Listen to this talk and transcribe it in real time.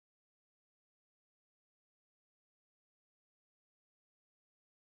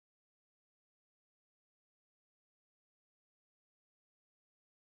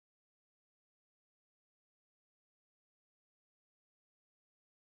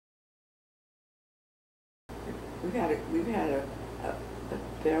we've had a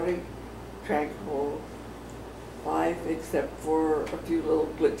fairly tranquil life, except for a few little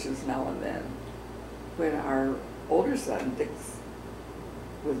glitches now and then. When our older son, Dick,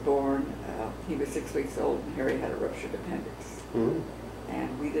 was born, he was 6 weeks old, and Harry had a ruptured appendix. Mm-hmm.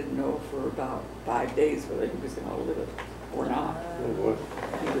 And we didn't know for about 5 days whether he was going to live it or not. Oh,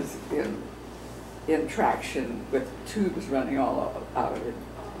 He was in traction with tubes running all out of it.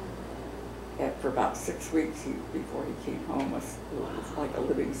 And for about 6 weeks before he came home, was like a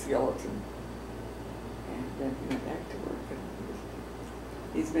living skeleton. And then he went back to work, and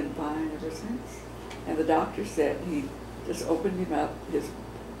he's been fine ever since. And the doctor said he just opened him up, his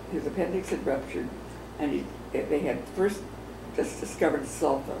appendix had ruptured, and they had first just discovered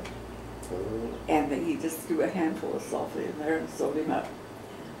sulfa. And he just threw a handful of sulfa in there and sewed him up.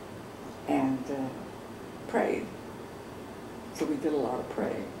 And prayed. So we did a lot of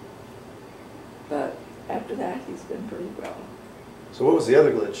praying. But after that, he's been pretty well. So what was the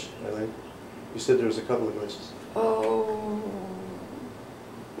other glitch, Ilene? You said there was a couple of glitches. Oh,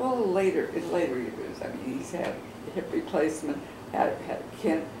 well, in later years. I mean, he's had hip replacement, had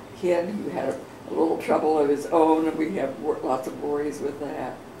Ken who had a little trouble of his own, and we have lots of worries with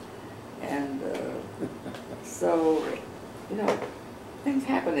that. And so, you know, things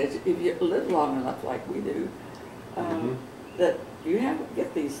happen if you live long enough like we do, that you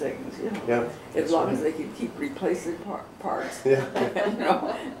get these things, you know. Yeah, as long as they can keep replacing parts, yeah. you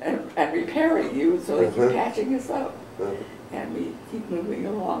know, and repairing you, so they keep patching us up, and we keep moving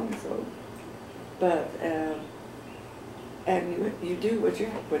along. So, but and you do what you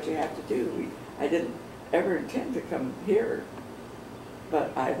have to do. I didn't ever intend to come here,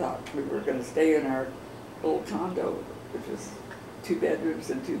 but I thought we were going to stay in our little condo, which was 2 bedrooms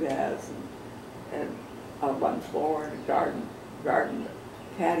and 2 baths, and on 1 floor and a garden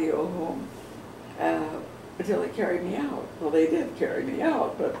patio home, until they carried me out. Well, they did carry me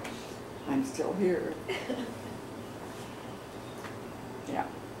out, but I'm still here. Yeah,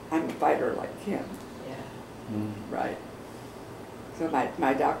 I'm a fighter like Ken. Yeah. Right. So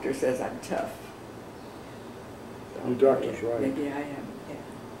my doctor says I'm tough. So Your doctor's right. Maybe I am. Yeah.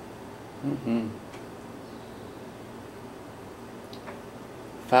 Mm-hmm.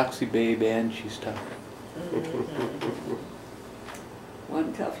 Foxy babe, and she's tough.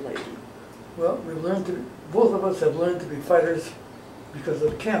 One tough lady. Well, both of us have learned to be fighters because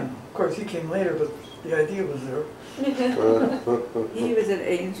of Ken. Of course, he came later, but the idea was there. He was an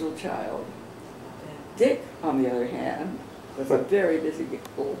angel child. Dick, on the other hand, was a very busy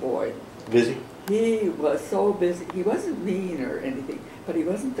little boy. Busy? He was so busy. He wasn't mean or anything, but he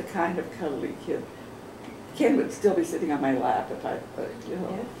wasn't the kind of cuddly kid. Ken would still be sitting on my lap if I, you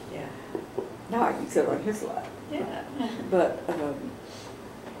know. Yeah. Now I can sit on his lap. Yeah. But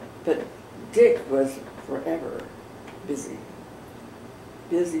Dick was forever busy.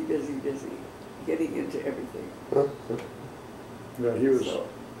 Busy, getting into everything. Yeah, he was So,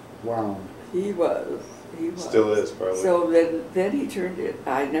 wound. He was. Still is, probably. So then he turned it.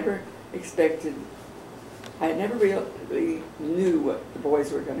 I never really knew what the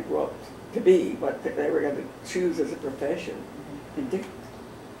boys were going to grow up to be, what they were going to choose as a profession. And Dick.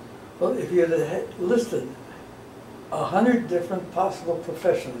 Well, if you had listed 100 different possible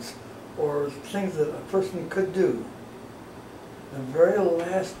professions or things that a person could do, the very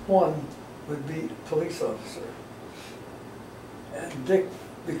last one would be police officer. And Dick,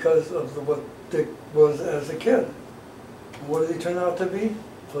 because of what Dick was as a kid, what did he turn out to be?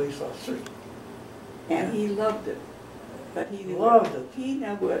 Police officer. And he loved it. But he knew He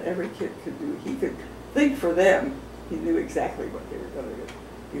knew what every kid could do. He could think for them. He knew exactly what they were going to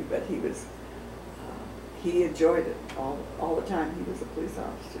do. But he enjoyed it all the time. He was a police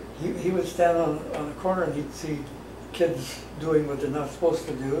officer. He would stand on a corner and he'd see kids doing what they're not supposed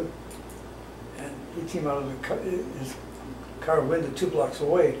to do, and he came out of his car window 2 blocks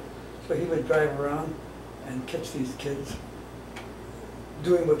away. So he would drive around and catch these kids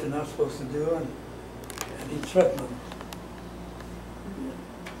doing what they're not supposed to do, and he'd threaten them.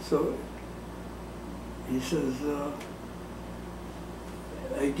 So he says,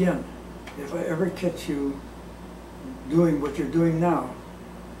 again, if I ever catch you doing what you're doing now,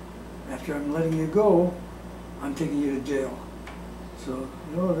 after I'm letting you go, I'm taking you to jail. So,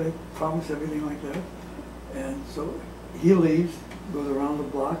 you know, they promise everything like that. And so he leaves, goes around the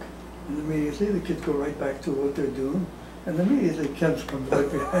block, and immediately the kids go right back to what they're doing. And immediately Ken comes right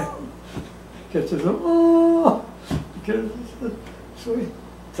behind him. Kids says, oh! So he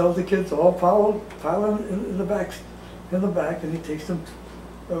tells the kids all pile in the back, and he takes them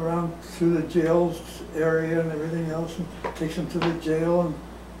around through the jail area and everything else, and takes them to the jail,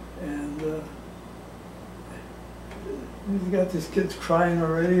 and He's got these kids crying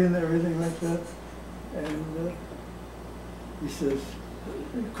already and everything like that. And he says,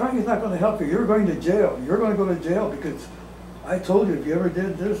 crying is not going to help you. You're going to jail. You're going to go to jail because I told you if you ever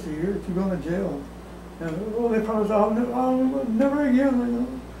did this, you're going to jail. And oh, they promised, I'll never again. You know.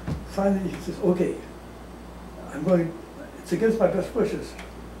 Finally, he says, okay, it's against my best wishes.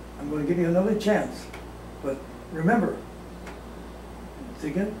 I'm going to give you another chance. But remember,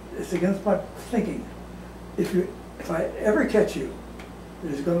 it's against my thinking. If I ever catch you,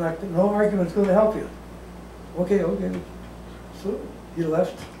 no argument's going to help you. Okay. So he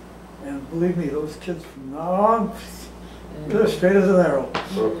left, and believe me, those kids from now on, they're straight as an arrow.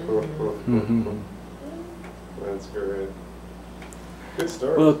 That's great. Good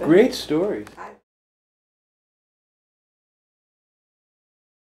story. Well, great stories. I